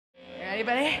Hey,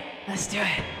 buddy, let's do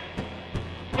it.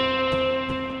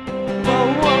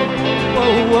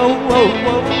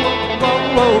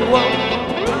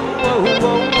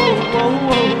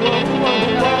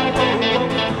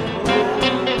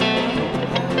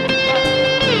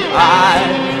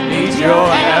 I need your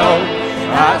help,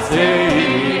 I say.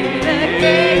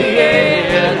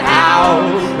 How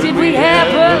did we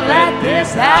ever let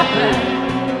this happen?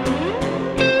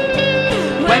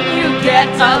 When you get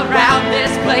around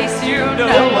this place, you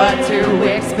know what to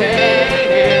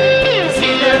expect.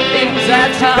 See the things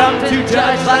that come to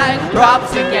judge like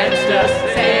props against us.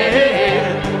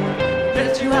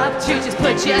 Lift you up to just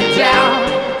put you down.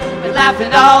 We're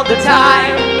laughing all the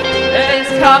time.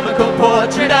 This comical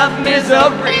portrait of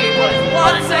misery was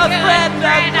once a friend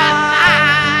of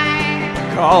mine.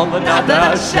 Call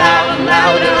another, shout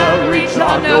louder, reach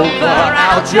on over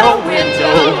out your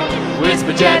window.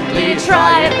 Whisper gently,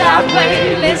 try it that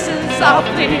way, listen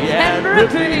softly and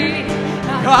repeat.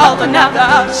 Call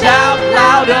another, shout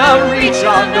louder, reach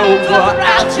on over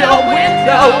out your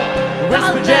window.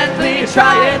 Whisper gently,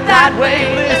 try it that way,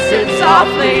 listen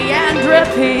softly and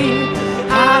repeat.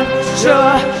 I'm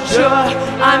sure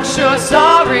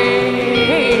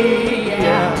sorry.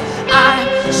 Yeah.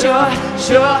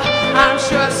 I'm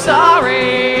sure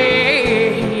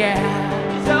sorry. Yeah.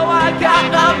 So I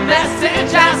got a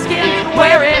message asking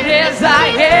where it is I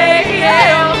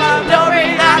am.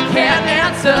 Knowing I can't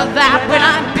answer that when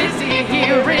I'm busy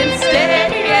here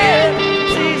instead.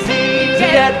 It's easy to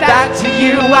get back to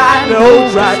you, I know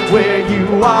right where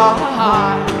you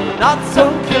are. Not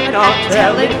so good on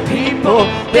telling people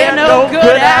they're no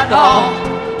good at all.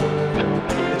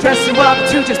 Dress you up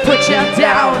to just put you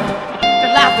down.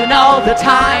 Been laughing all the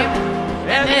time.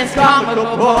 And this comical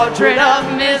portrait of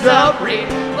misery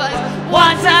was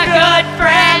once a good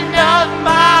friend of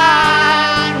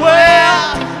mine.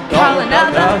 Well, call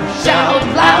another, shout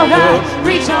louder,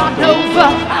 reach on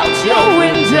over out your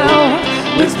window.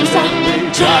 Whisper softly,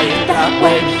 try it that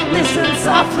way, listen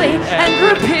softly and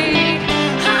repeat.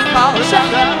 Call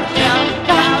another, shout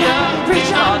louder,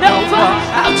 reach on over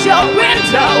out your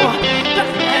window.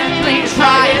 Please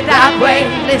try it that way,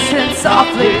 listen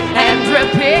softly and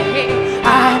repeat.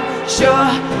 I'm sure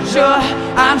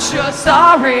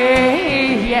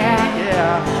sorry.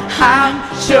 Yeah. I'm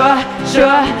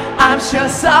sure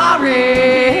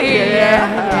sorry.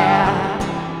 Yeah.